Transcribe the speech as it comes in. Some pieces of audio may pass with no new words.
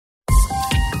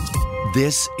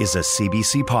This is a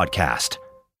CBC podcast.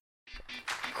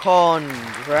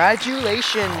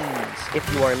 Congratulations! If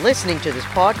you are listening to this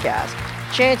podcast,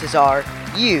 chances are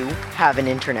you have an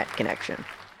internet connection.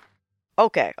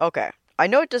 Okay. I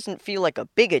know it doesn't feel like a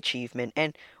big achievement,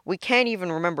 and we can't even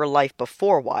remember life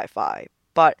before Wi-Fi,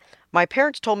 but my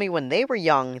parents told me when they were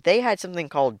young, they had something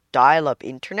called dial-up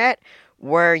internet,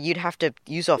 where you'd have to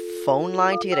use a phone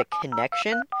line to get a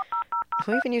connection.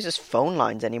 Who even uses phone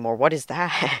lines anymore? What is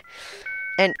that?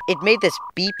 And it made this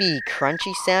beepy,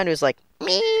 crunchy sound. It was like,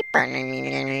 meep.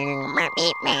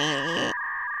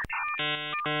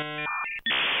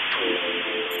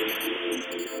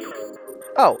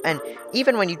 Oh, and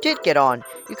even when you did get on,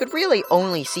 you could really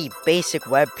only see basic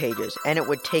web pages, and it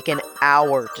would take an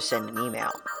hour to send an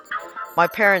email. My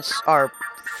parents are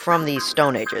from the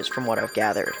Stone Ages, from what I've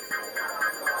gathered.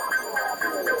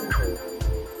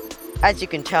 As you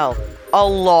can tell, a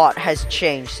lot has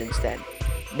changed since then.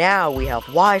 Now we have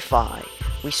Wi-Fi,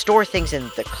 we store things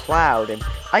in the cloud, and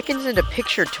I can send a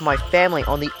picture to my family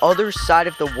on the other side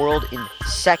of the world in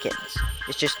seconds.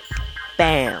 It's just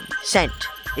bam, sent.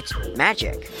 It's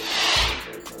magic.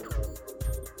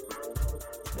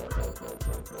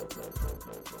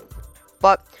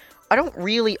 But I don't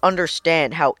really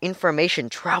understand how information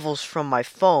travels from my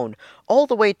phone all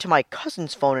the way to my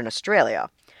cousin's phone in Australia.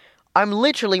 I'm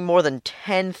literally more than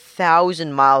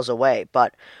 10,000 miles away,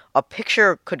 but a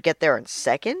picture could get there in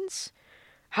seconds?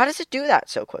 How does it do that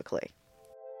so quickly?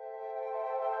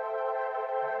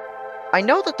 I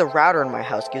know that the router in my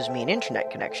house gives me an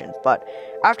internet connection, but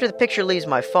after the picture leaves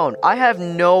my phone, I have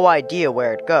no idea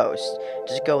where it goes.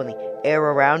 Does it go in the air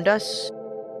around us?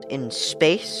 In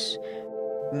space?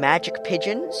 Magic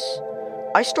pigeons?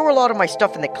 I store a lot of my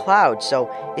stuff in the cloud,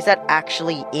 so is that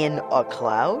actually in a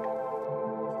cloud?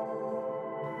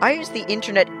 I use the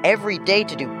internet every day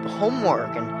to do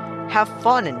homework and have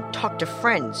fun and talk to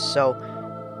friends, so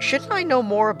shouldn't I know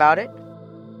more about it?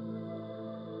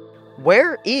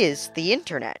 Where is the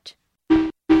internet?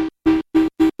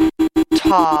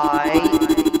 Ty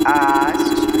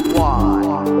asks why.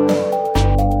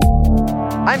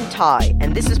 I'm Ty,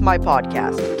 and this is my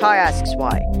podcast, Ty Asks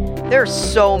Why. There are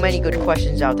so many good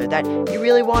questions out there that you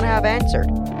really want to have answered.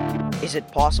 Is it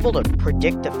possible to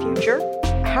predict the future?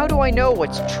 How do I know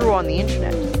what's true on the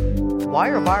internet? Why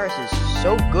are viruses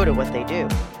so good at what they do?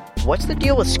 What's the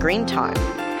deal with screen time?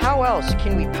 How else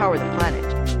can we power the planet?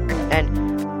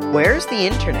 And where's the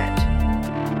internet?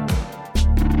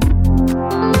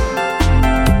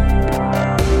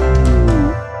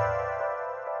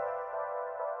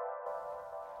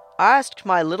 I asked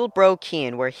my little bro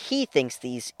Kian where he thinks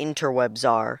these interwebs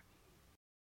are.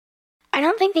 I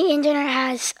don't think the internet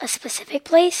has a specific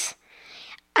place.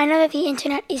 I know that the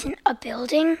internet isn't a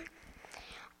building.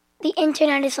 The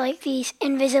internet is like these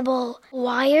invisible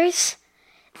wires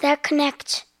that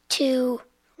connect to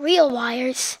real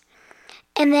wires.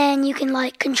 And then you can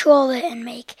control it and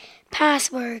make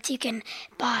passwords. You can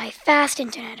buy fast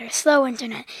internet or slow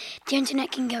internet. The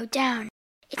internet can go down.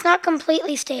 It's not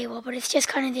completely stable, but it's just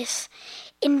kind of this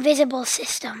invisible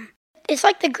system. It's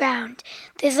like the ground.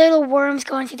 There's little worms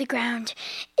going through the ground,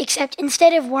 except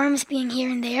instead of worms being here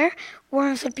and there,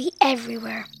 worms would be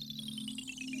everywhere.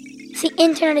 See, the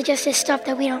internet is just this stuff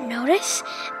that we don't notice,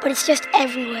 but it's just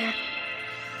everywhere.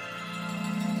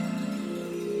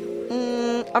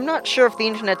 I'm not sure if the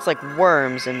internet's like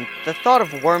worms, and the thought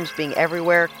of worms being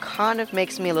everywhere kind of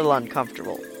makes me a little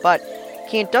uncomfortable. But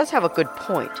Kian does have a good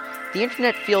point. The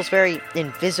internet feels very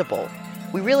invisible.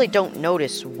 We really don't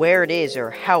notice where it is or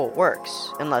how it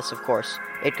works, unless, of course,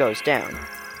 it goes down.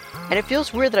 And it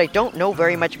feels weird that I don't know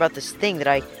very much about this thing that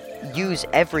I use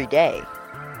every day.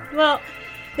 Well,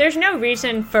 there's no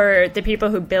reason for the people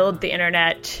who build the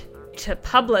internet to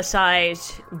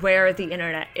publicize where the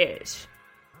internet is.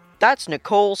 That's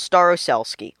Nicole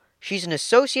Staroselsky. She's an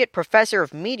associate professor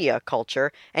of media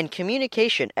culture and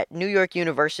communication at New York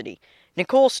University.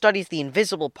 Nicole studies the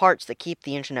invisible parts that keep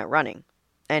the internet running.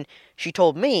 And she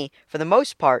told me, for the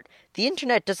most part, the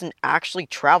internet doesn't actually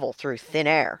travel through thin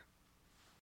air.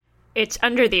 It's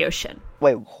under the ocean.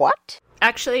 Wait, what?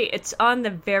 Actually, it's on the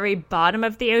very bottom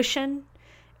of the ocean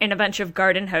in a bunch of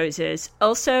garden hoses.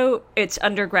 Also, it's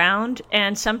underground,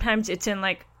 and sometimes it's in,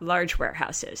 large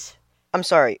warehouses. I'm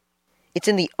sorry, it's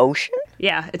in the ocean?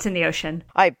 Yeah, it's in the ocean.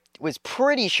 I was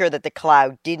pretty sure that the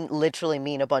cloud didn't literally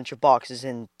mean a bunch of boxes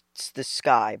in the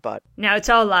sky, but... No, it's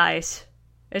all lies.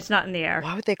 It's not in the air.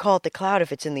 Why would they call it the cloud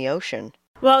if it's in the ocean?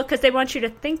 Well, because they want you to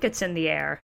think it's in the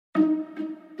air.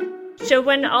 So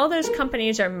when all those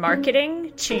companies are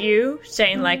marketing to you,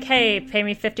 saying hey, pay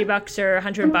me $50 or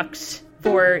 $100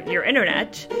 for your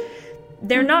internet,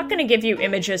 they're not going to give you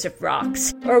images of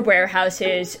rocks or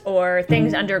warehouses or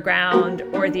things underground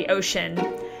or the ocean,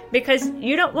 because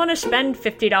you don't want to spend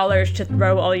 $50 to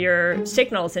throw all your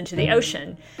signals into the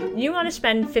ocean. You want to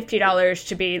spend $50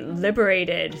 to be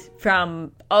liberated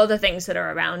from all the things that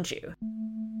are around you.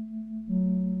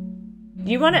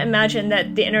 You want to imagine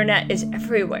that the internet is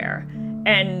everywhere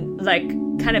and like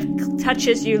kind of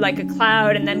touches you like a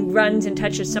cloud and then runs and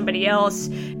touches somebody else.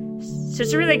 So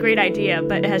it's a really great idea,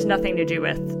 but it has nothing to do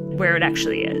with where it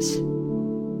actually is.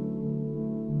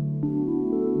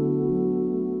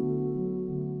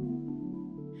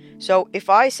 So if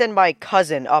I send my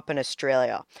cousin up in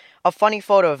Australia a funny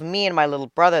photo of me and my little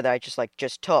brother that I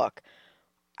just took,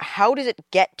 how does it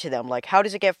get to them? Like, how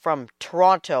does it get from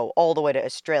Toronto all the way to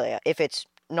Australia if it's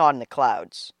not in the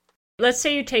clouds? Let's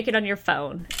say you take it on your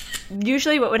phone.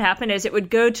 Usually what would happen is it would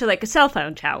go to like a cell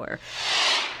phone tower.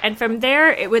 And from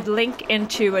there, it would link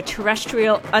into a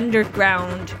terrestrial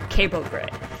underground cable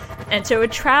grid. And so it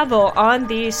would travel on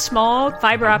these small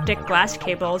fiber optic glass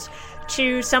cables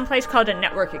to someplace called a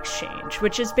network exchange,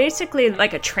 which is basically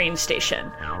like a train station.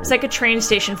 It's like a train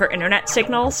station for internet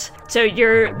signals. So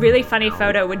your really funny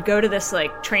photo would go to this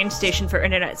like train station for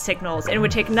internet signals, and it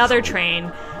would take another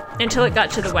train until it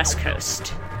got to the West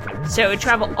Coast. So it would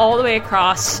travel all the way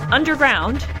across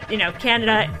underground,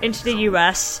 Canada into the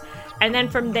US. And then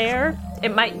from there,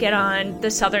 it might get on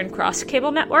the Southern Cross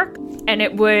cable network, and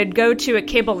it would go to a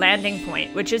cable landing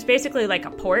point, which is basically like a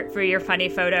port for your funny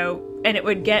photo. And it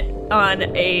would get on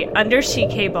a undersea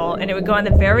cable, and it would go on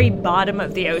the very bottom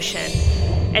of the ocean.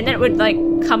 And then it would like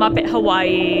come up at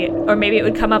Hawaii, or maybe it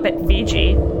would come up at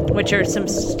Fiji, which are some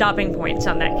stopping points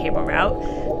on that cable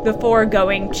route, before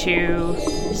going to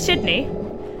Sydney.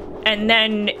 And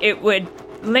then it would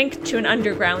link to an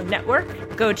underground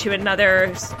network, go to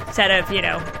another set of,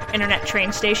 internet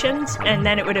train stations, and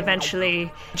then it would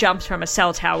eventually jump from a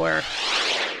cell tower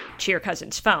to your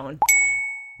cousin's phone.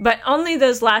 But only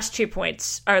those last 2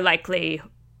 points are likely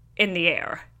in the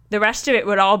air. The rest of it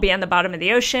would all be on the bottom of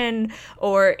the ocean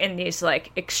or in these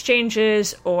like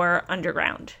exchanges or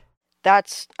underground.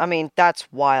 That's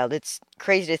wild. It's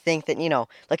crazy to think that,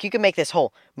 you can make this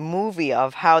whole movie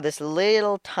of how this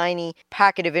little tiny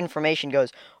packet of information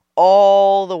goes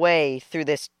all the way through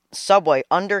this subway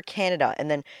under Canada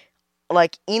and then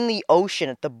like in the ocean,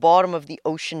 at the bottom of the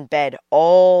ocean bed,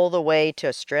 all the way to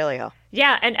Australia.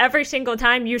 Yeah, and every single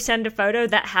time you send a photo,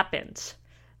 that happens.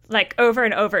 Like over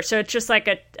and over. So it's just like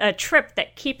a trip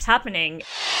that keeps happening.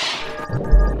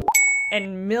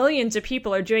 And millions of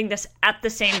people are doing this at the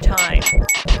same time.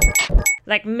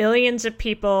 Like millions of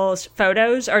people's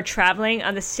photos are traveling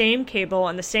on the same cable,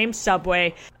 on the same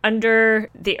subway, under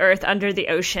the earth, under the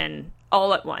ocean,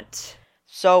 all at once.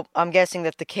 So I'm guessing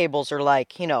that the cables are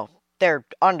like, they're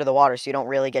under the water, so you don't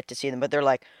really get to see them, but they're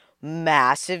like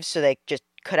massive, so they just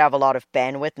could have a lot of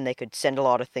bandwidth and they could send a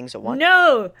lot of things at once.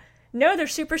 No, they're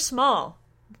super small.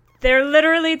 They're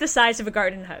literally the size of a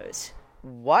garden hose.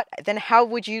 What? Then how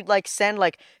would you send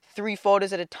 3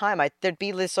 photos at a time? There'd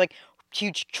be this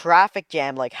huge traffic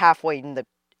jam halfway in the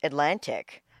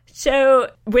Atlantic. So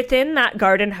within that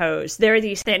garden hose, there are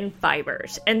these thin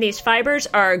fibers, and these fibers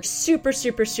are super,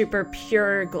 super, super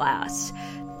pure glass.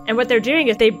 And what they're doing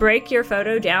is they break your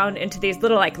photo down into these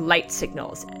little light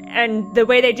signals. And the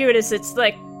way they do it is it's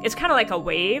kind of like a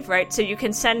wave, right? So you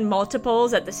can send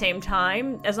multiples at the same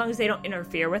time as long as they don't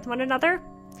interfere with one another.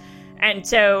 And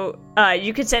so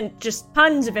you could send just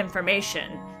tons of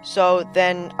information. So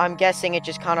then I'm guessing it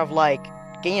just kind of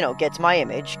gets my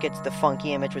image, gets the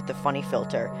funky image with the funny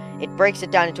filter. It breaks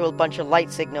it down into a bunch of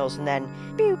light signals and then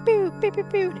pew, pew, pew, pew,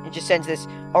 pew. It just sends this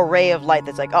array of light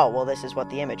that's like, oh, well, this is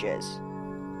what the image is.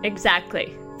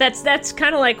 Exactly. That's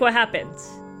kind of like what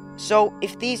happens. So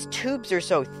if these tubes are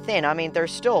so thin,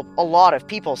 there's still a lot of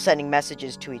people sending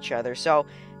messages to each other. So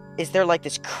is there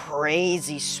this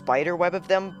crazy spider web of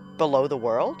them below the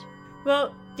world?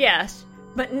 Well, yes,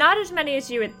 but not as many as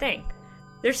you would think.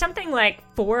 There's something like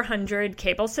 400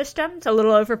 cable systems, a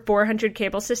little over 400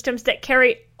 cable systems that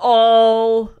carry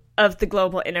all of the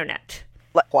global internet.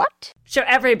 What? So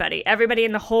everybody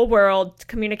in the whole world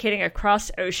communicating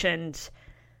across oceans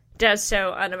does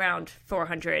so on around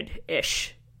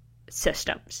 400-ish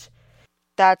systems.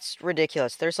 That's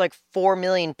ridiculous. There's 4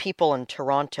 million people in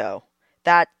Toronto.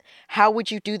 How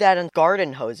would you do that on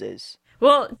garden hoses?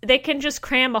 Well, they can just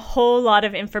cram a whole lot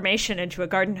of information into a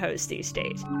garden hose these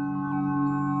days.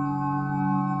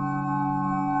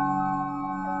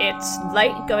 It's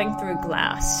light going through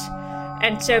glass.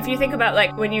 And so if you think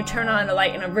about when you turn on a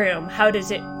light in a room, how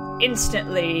does it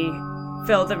instantly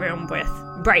fill the room with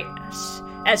brightness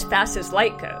as fast as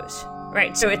light goes,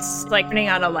 right? So it's like turning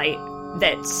on a light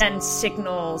that sends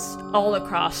signals all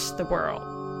across the world.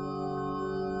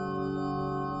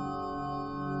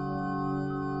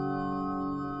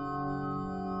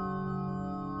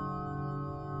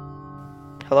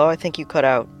 Hello, I think you cut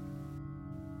out.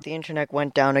 The internet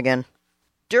went down again.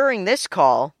 During this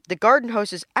call, the garden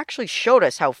hoses actually showed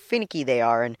us how finicky they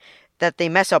are and that they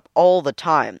mess up all the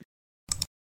time.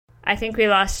 I think we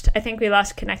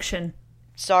lost connection.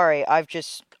 Sorry,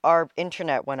 our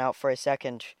internet went out for a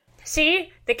second.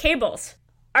 See? The cables.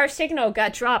 Our signal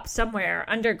got dropped somewhere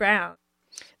underground.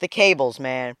 The cables,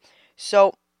 man.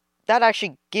 So, that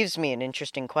actually gives me an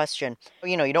interesting question.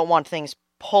 You don't want things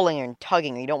pulling and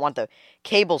tugging. You don't want the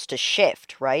cables to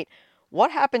shift, right?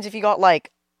 What happens if you got,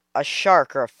 like, a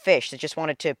shark or a fish that just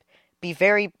wanted to be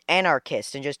very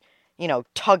anarchist and just,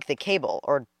 tug the cable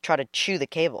or try to chew the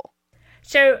cable?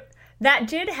 So that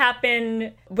did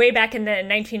happen way back in the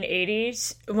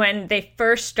 1980s when they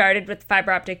first started with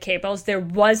fiber optic cables. There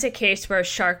was a case where a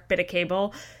shark bit a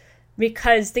cable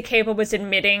because the cable was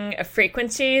emitting a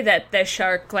frequency that the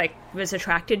shark was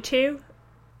attracted to.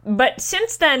 But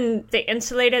since then, they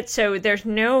insulate it, so there's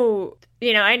no...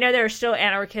 I know there are still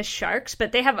anarchist sharks,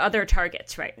 but they have other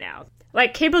targets right now.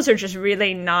 Cables are just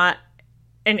really not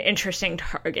an interesting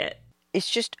target. It's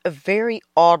just a very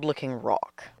odd-looking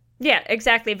rock. Yeah,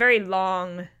 exactly. Very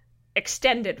long,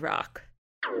 extended rock.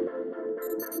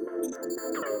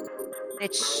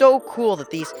 It's so cool that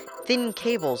these thin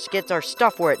cables get our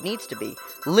stuff where it needs to be,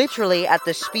 literally at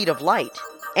the speed of light,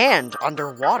 and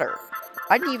underwater.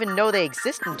 I didn't even know they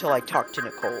existed until I talked to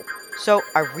Nicole, so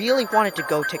I really wanted to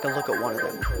go take a look at one of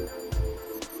them.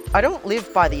 I don't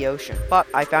live by the ocean, but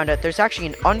I found out there's actually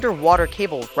an underwater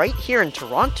cable right here in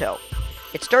Toronto.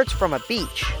 It starts from a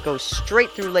beach, goes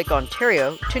straight through Lake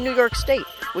Ontario to New York State,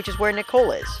 which is where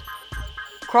Nicole is.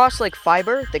 Crosslake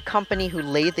Fiber, the company who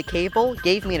laid the cable,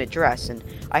 gave me an address, and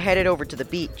I headed over to the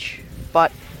beach.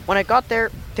 But when I got there,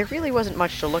 there really wasn't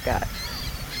much to look at.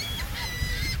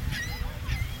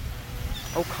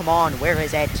 Oh, come on, where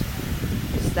is it?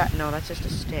 Is that... No, that's just a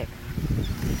stick.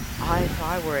 If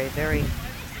I were a very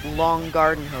long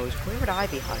garden hose, where would I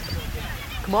be hiding?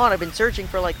 Come on, I've been searching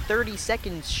for 30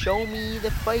 seconds. Show me the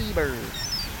fiber.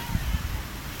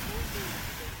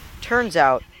 Turns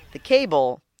out, the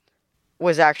cable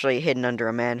was actually hidden under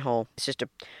a manhole. It's just a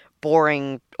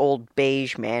boring, old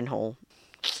beige manhole.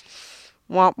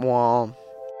 Womp womp.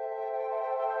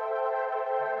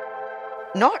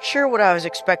 Not sure what I was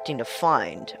expecting to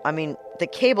find. I mean, the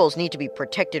cables need to be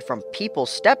protected from people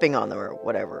stepping on them or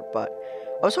whatever, but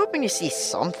I was hoping to see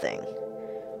something.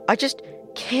 I just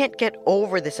can't get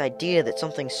over this idea that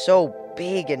something so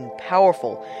big and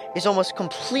powerful is almost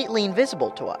completely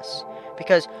invisible to us.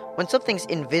 Because when something's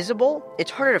invisible,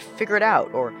 it's harder to figure it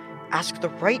out or ask the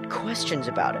right questions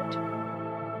about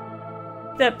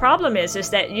it. The problem is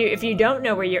that if you don't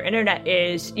know where your internet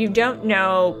is, you don't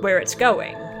know where it's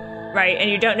going, right? And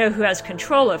you don't know who has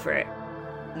control over it.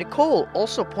 Nicole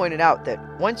also pointed out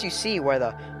that once you see where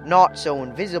the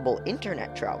not-so-invisible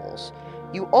internet travels,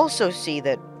 you also see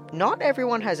that not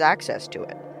everyone has access to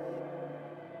it.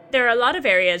 There are a lot of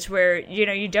areas where,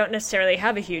 you don't necessarily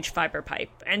have a huge fiber pipe.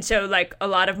 And so, a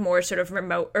lot of more sort of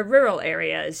remote or rural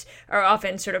areas are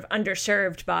often sort of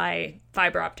underserved by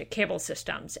fiber optic cable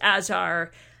systems, as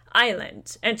are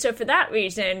islands. And so for that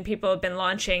reason, people have been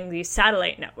launching these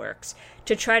satellite networks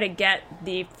to try to get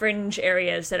the fringe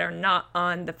areas that are not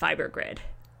on the fiber grid.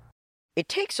 It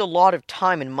takes a lot of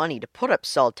time and money to put up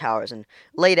cell towers and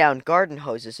lay down garden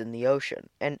hoses in the ocean,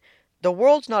 and the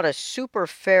world's not a super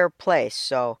fair place,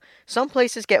 so some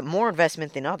places get more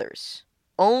investment than others.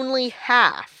 Only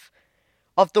half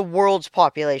of the world's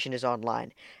population is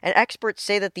online, and experts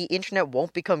say that the internet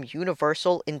won't become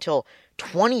universal until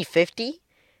 2050?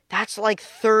 That's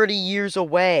 30 years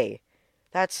away.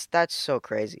 That's so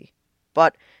crazy.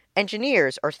 But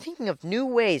engineers are thinking of new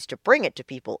ways to bring it to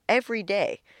people every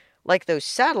day, like those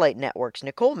satellite networks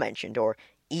Nicole mentioned, or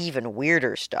even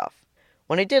weirder stuff.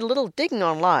 When I did a little digging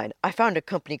online, I found a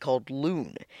company called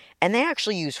Loon, and they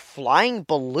actually use flying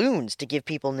balloons to give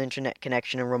people an internet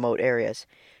connection in remote areas.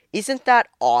 Isn't that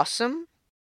awesome?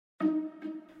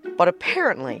 But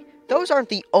apparently, those aren't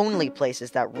the only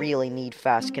places that really need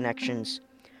fast connections.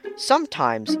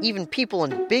 Sometimes, even people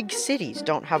in big cities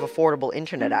don't have affordable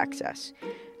internet access.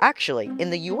 Actually, in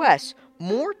the US,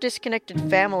 more disconnected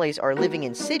families are living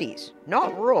in cities,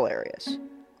 not rural areas.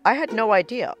 I had no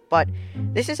idea, but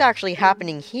this is actually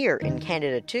happening here in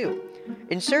Canada too.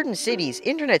 In certain cities,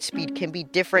 internet speed can be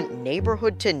different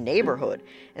neighborhood to neighborhood,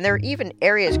 and there are even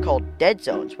areas called dead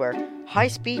zones where high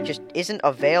speed just isn't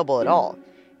available at all.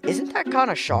 Isn't that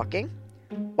kind of shocking?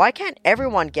 Why can't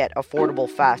everyone get affordable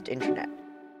fast internet?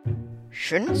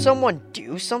 shouldn't someone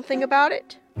do something about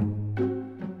it?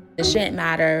 It shouldn't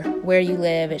matter where you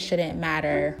live. It shouldn't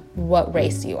matter what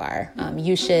race you are.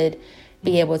 You should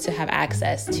be able to have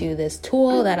access to this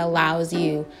tool that allows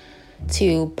you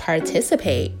to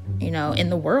participate, in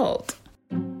the world.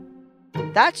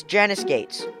 That's Janice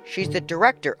Gates. She's the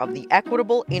director of the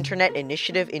Equitable Internet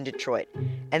Initiative in Detroit,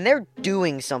 and they're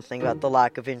doing something about the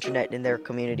lack of internet in their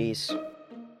communities.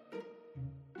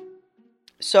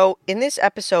 So, in this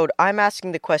episode, I'm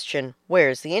asking the question,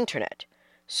 where's the internet?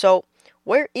 So,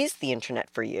 where is the internet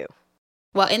for you?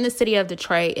 Well, in the city of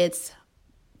Detroit, it's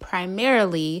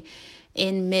primarily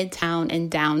in Midtown and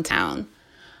downtown.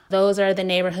 Those are the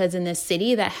neighborhoods in the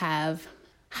city that have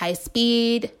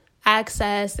high-speed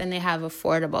access and they have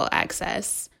affordable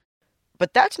access.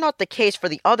 But that's not the case for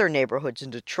the other neighborhoods in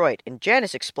Detroit, and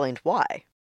Janice explained why.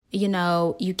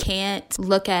 You can't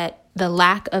look at the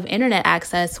lack of internet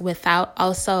access without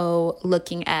also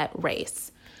looking at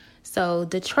race. So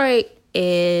Detroit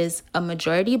is a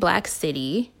majority Black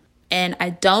city, and I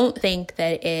don't think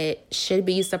that it should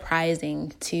be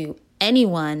surprising to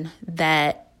anyone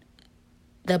that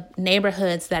the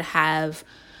neighborhoods that have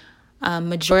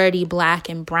majority Black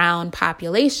and brown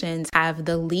populations have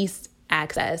the least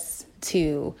access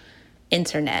to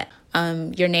internet.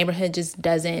 Your neighborhood just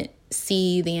doesn't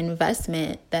see the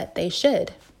investment that they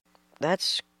should.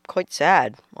 That's quite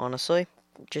sad, honestly.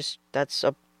 That's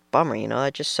a bummer,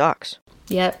 that just sucks.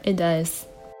 Yep, it does.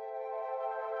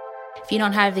 If you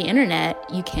don't have the internet,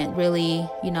 you can't really,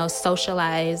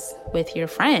 socialize with your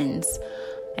friends.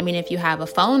 I mean, if you have a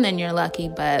phone, then you're lucky,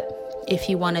 but if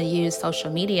you want to use social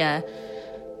media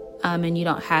and you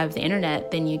don't have the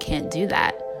internet, then you can't do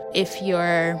that. If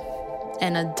you're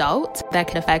an adult, that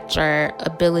could affect your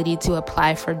ability to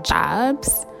apply for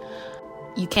jobs.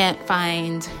 You can't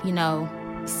find,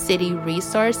 city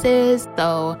resources,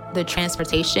 so the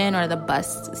transportation or the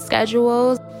bus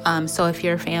schedules. So if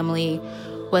your family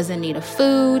was in need of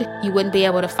food, you wouldn't be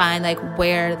able to find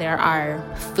where there are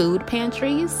food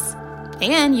pantries.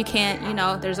 And you can't,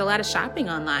 there's a lot of shopping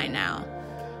online now.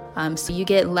 So you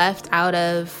get left out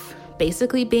of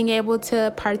basically being able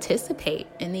to participate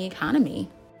in the economy.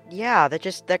 Yeah,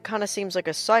 that kind of seems like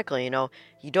a cycle,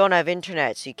 You don't have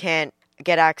internet, so you can't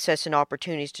get access and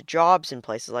opportunities to jobs in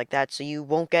places like that, so you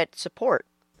won't get support.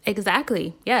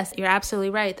 Exactly. Yes, you're absolutely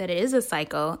right that it is a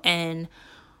cycle. And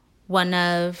one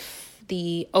of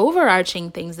the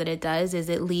overarching things that it does is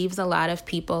it leaves a lot of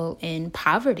people in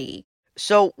poverty.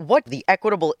 So what the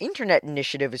Equitable Internet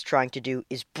Initiative is trying to do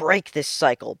is break this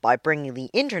cycle by bringing the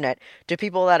internet to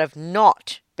people that have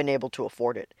not been able to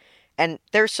afford it. And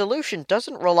their solution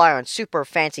doesn't rely on super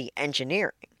fancy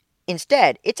engineering.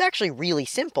 Instead, it's actually really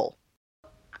simple.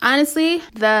 Honestly,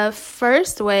 the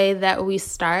first way that we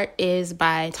start is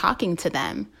by talking to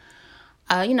them,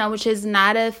 which is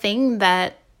not a thing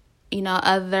that,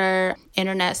 other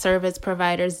internet service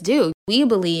providers do. We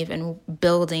believe in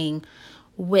building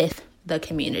with the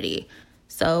community.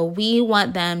 So we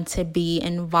want them to be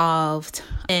involved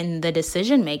in the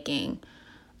decision making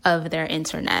of their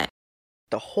internet.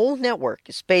 The whole network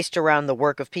is based around the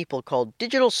work of people called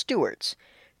digital stewards.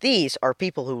 These are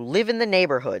people who live in the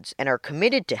neighborhoods and are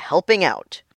committed to helping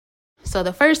out. So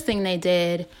the first thing they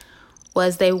did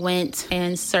was they went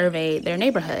and surveyed their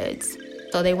neighborhoods.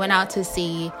 So they went out to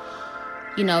see,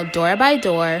 door by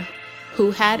door,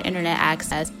 who had internet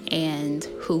access and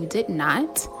who did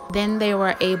not. Then they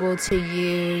were able to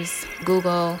use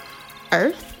Google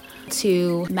Earth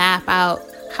to map out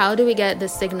how do we get the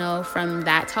signal from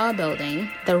that tall building,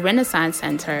 the Renaissance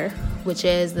Center, which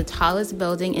is the tallest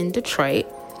building in Detroit.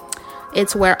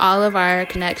 It's where all of our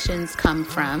connections come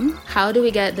from. How do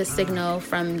we get the signal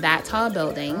from that tall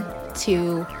building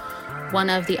to one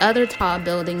of the other tall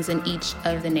buildings in each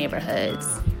of the neighborhoods?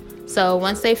 So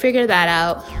once they figure that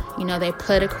out, they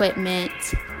put equipment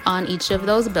on each of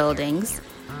those buildings.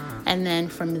 And then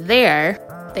from there,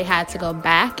 they had to go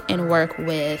back and work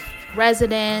with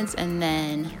residents and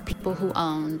then people who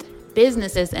owned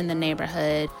businesses in the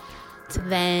neighborhood to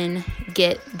then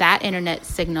get that internet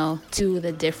signal to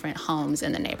the different homes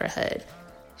in the neighborhood.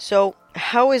 So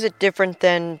how is it different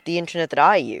than the internet that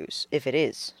I use, if it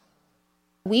is?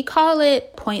 We call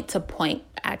it point-to-point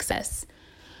access.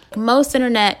 Most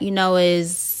internet,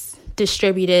 is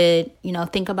distributed,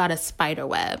 think about a spider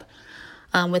web.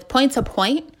 With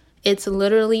point-to-point, it's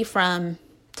literally from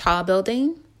tall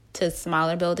building to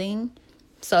smaller building.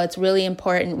 So it's really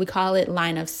important. We call it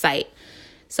line of sight.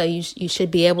 So you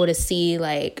should be able to see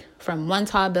from one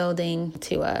tall building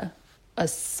to a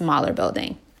smaller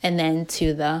building and then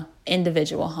to the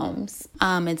individual homes.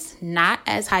 It's not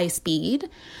as high speed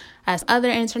as other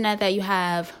internet that you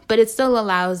have, but it still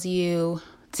allows you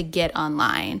to get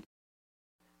online.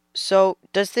 So,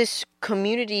 does this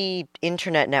community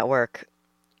internet network,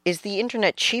 is the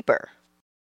internet cheaper?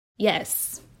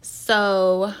 Yes.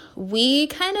 So we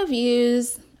kind of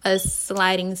use a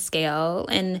sliding scale,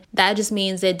 and that just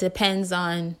means it depends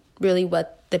on really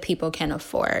what the people can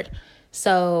afford.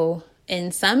 So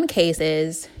in some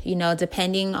cases,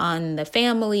 depending on the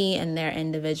family and their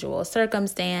individual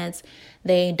circumstance,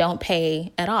 they don't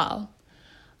pay at all.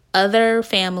 Other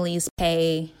families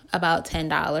pay about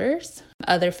 $10.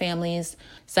 Other families,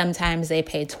 sometimes they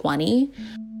pay $20.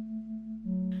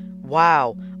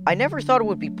 Wow, I never thought it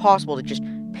would be possible to just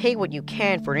pay what you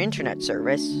can for an internet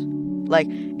service. Like,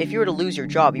 if you were to lose your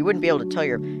job, you wouldn't be able to tell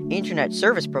your internet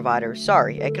service provider,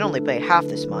 sorry, I can only pay half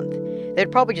this month.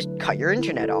 They'd probably just cut your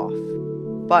internet off.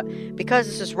 But because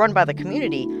this is run by the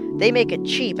community, they make it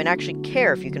cheap and actually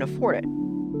care if you can afford it.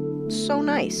 So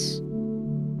nice.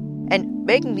 And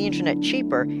making the internet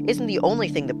cheaper isn't the only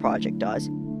thing the project does.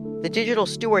 The digital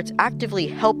stewards actively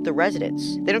help the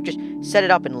residents. They don't just set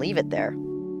it up and leave it there.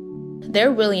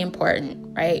 They're really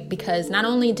important, right? Because not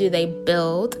only do they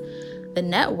build the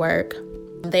network,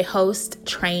 they host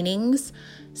trainings.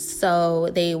 So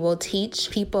they will teach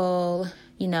people,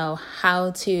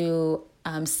 how to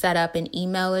set up an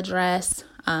email address.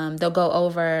 They'll go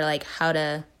over like how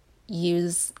to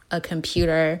use a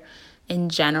computer in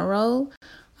general,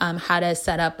 how to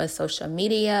set up a social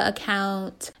media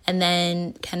account, and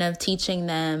then kind of teaching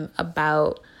them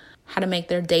about how to make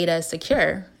their data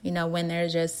secure, when they're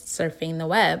just surfing the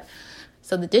web.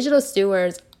 So the digital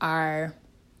stewards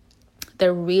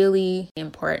they're really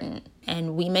important.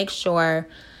 And we make sure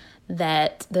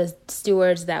that the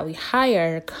stewards that we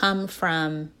hire come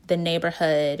from the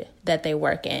neighborhood that they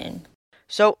work in.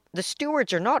 So the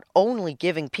stewards are not only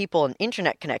giving people an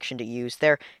internet connection to use,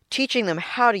 they're teaching them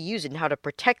how to use it and how to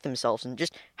protect themselves and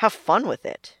just have fun with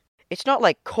it. It's not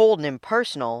like cold and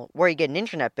impersonal, where you get an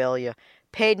internet bill, you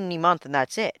paid any month and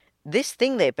that's it. This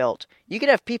thing they built, you could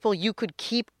have people you could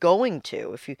keep going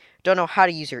to if you don't know how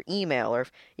to use your email or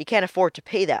if you can't afford to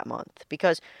pay that month.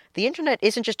 Because the internet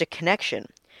isn't just a connection,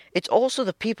 it's also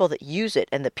the people that use it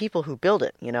and the people who build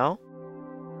it,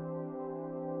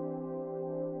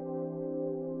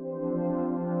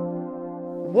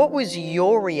 What was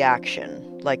your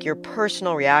reaction, like your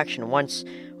personal reaction, once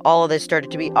all of this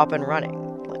started to be up and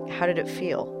running? Like, how did it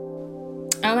feel?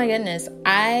 Oh my goodness,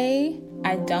 I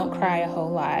don't cry a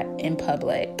whole lot in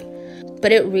public,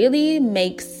 but it really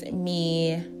makes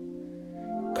me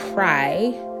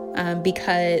cry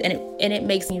because it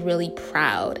makes me really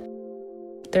proud.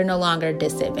 They're no longer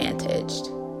disadvantaged.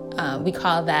 We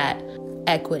call that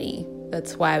equity.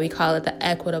 That's why we call it the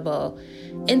Equitable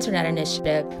Internet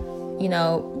Initiative.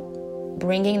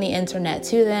 Bringing the internet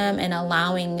to them and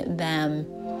allowing them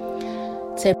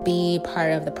to be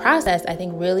part of the process, I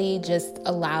think really just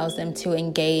allows them to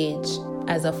engage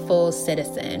as a full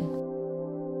citizen.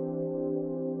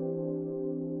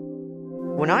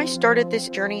 When I started this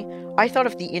journey, I thought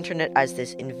of the internet as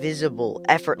this invisible,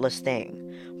 effortless thing.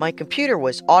 My computer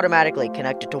was automatically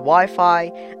connected to Wi-Fi,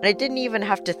 and I didn't even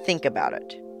have to think about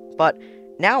it. But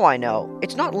now I know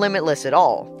it's not limitless at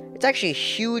all. It's actually a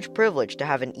huge privilege to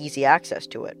have an easy access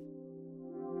to it.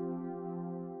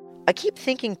 I keep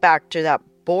thinking back to that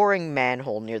boring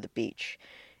manhole near the beach.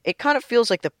 It kind of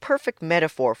feels like the perfect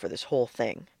metaphor for this whole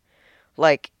thing.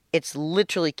 Like, it's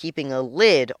literally keeping a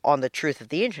lid on the truth of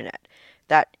the internet.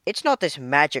 That it's not this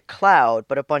magic cloud,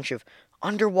 but a bunch of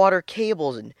underwater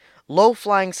cables and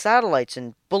low-flying satellites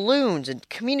and balloons and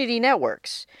community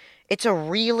networks. It's a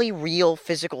really real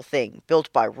physical thing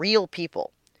built by real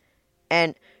people.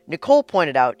 And Nicole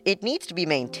pointed out it needs to be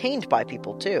maintained by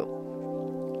people too.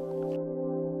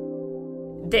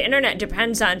 The internet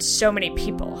depends on so many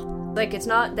people. Like, it's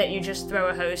not that you just throw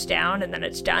a hose down and then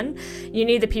it's done. You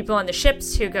need the people on the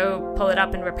ships who go pull it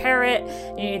up and repair it.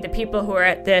 You need the people who are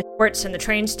at the ports and the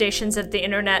train stations of the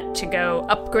internet to go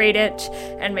upgrade it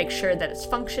and make sure that it's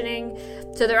functioning.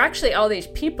 So there are actually all these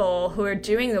people who are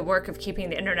doing the work of keeping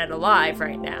the internet alive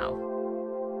right now.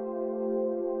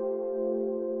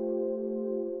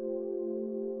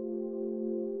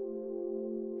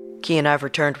 Key and I've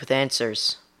returned with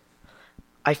answers.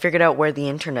 I figured out where the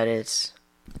internet is.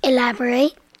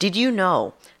 Elaborate. Did you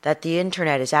know that the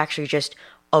internet is actually just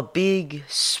a big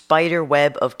spider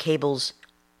web of cables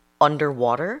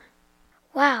underwater?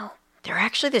 Wow. They're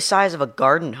actually the size of a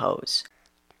garden hose.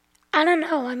 I don't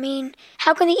know.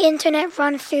 How can the internet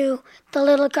run through the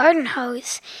little garden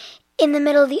hose in the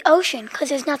middle of the ocean? Because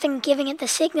there's nothing giving it the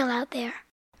signal out there.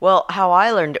 Well, how I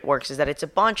learned it works is that it's a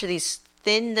bunch of these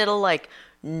thin little,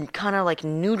 kind of like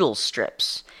noodle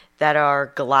strips that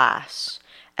are glass.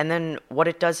 And then what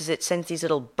it does is it sends these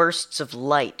little bursts of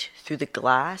light through the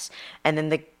glass, and then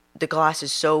the glass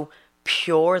is so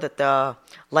pure that the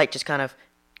light just kind of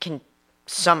can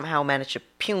somehow manage to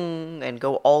pew and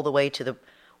go all the way to the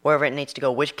wherever it needs to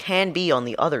go, which can be on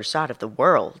the other side of the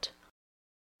world.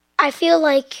 I feel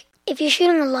like if you're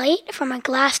shooting a light from a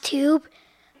glass tube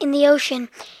in the ocean,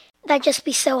 that'd just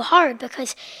be so hard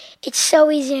because it's so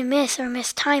easy to miss or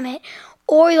mistime it,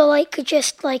 or the light could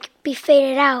just be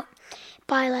faded out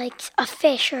by a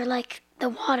fish or the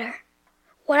water.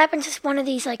 What happens if one of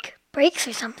these breaks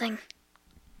or something?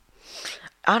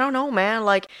 I don't know,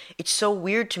 man. It's so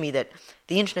weird to me that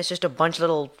the internet's just a bunch of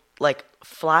little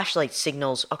flashlight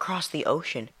signals across the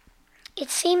ocean. It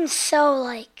seems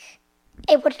so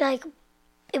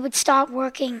it would stop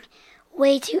working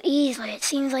way too easily. It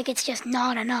seems like it's just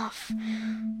not enough.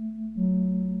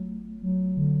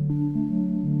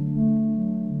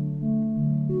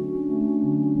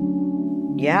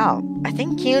 Yeah, I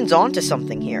think Kian's onto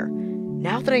something here.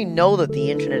 Now that I know that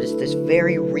the internet is this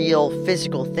very real,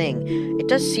 physical thing, it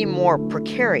does seem more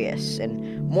precarious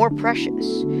and more precious.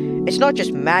 It's not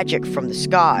just magic from the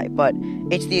sky, but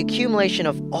it's the accumulation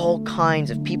of all kinds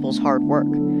of people's hard work.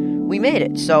 We made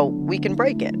it, so we can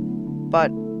break it. But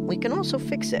we can also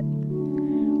fix it.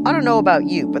 I don't know about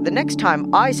you, but the next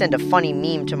time I send a funny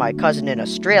meme to my cousin in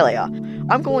Australia,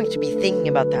 I'm going to be thinking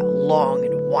about that long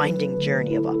and winding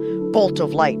journey of a bolt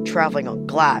of light traveling on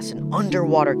glass and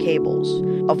underwater cables,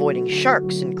 avoiding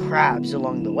sharks and crabs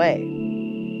along the way.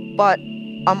 But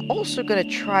I'm also going to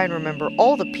try and remember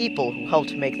all the people who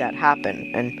helped make that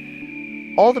happen,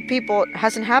 and all the people it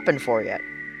hasn't happened for yet.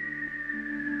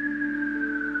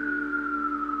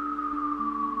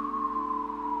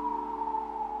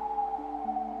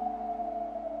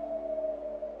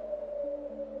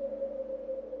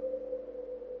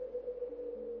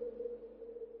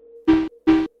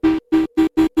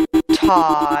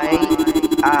 Ty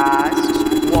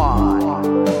asks why.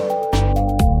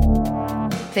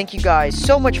 Thank you guys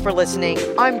so much for listening.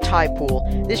 I'm Ty Poole.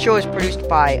 This show is produced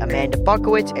by Amanda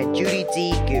Buckowitz and Judy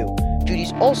D. Gu.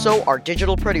 Judy's also our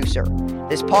digital producer.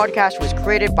 This podcast was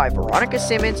created by Veronica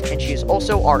Simmons, and she is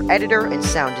also our editor and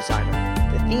sound designer.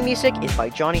 The theme music is by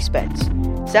Johnny Spence.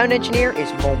 Sound engineer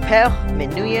is Mon Père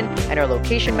Menuyen, and our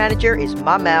location manager is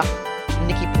Ma Mère,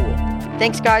 Nikki Poole.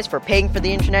 Thanks, guys, for paying for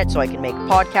the internet so I can make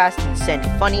podcasts and send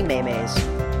funny memes.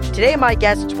 Today, my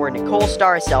guests were Nicole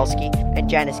Staroselsky and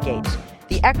Janice Gates.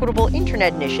 The Equitable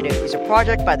Internet Initiative is a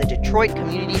project by the Detroit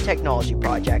Community Technology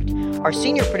Project. Our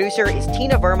senior producer is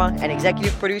Tina Verma, and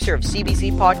executive producer of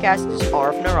CBC Podcasts is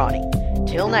Arif Narani.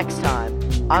 Till next time,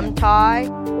 I'm Ty.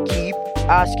 Keep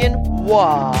asking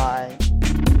why.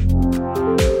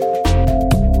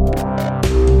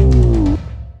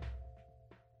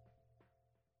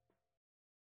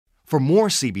 For more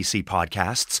CBC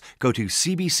podcasts, go to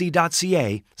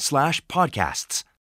cbc.ca/podcasts.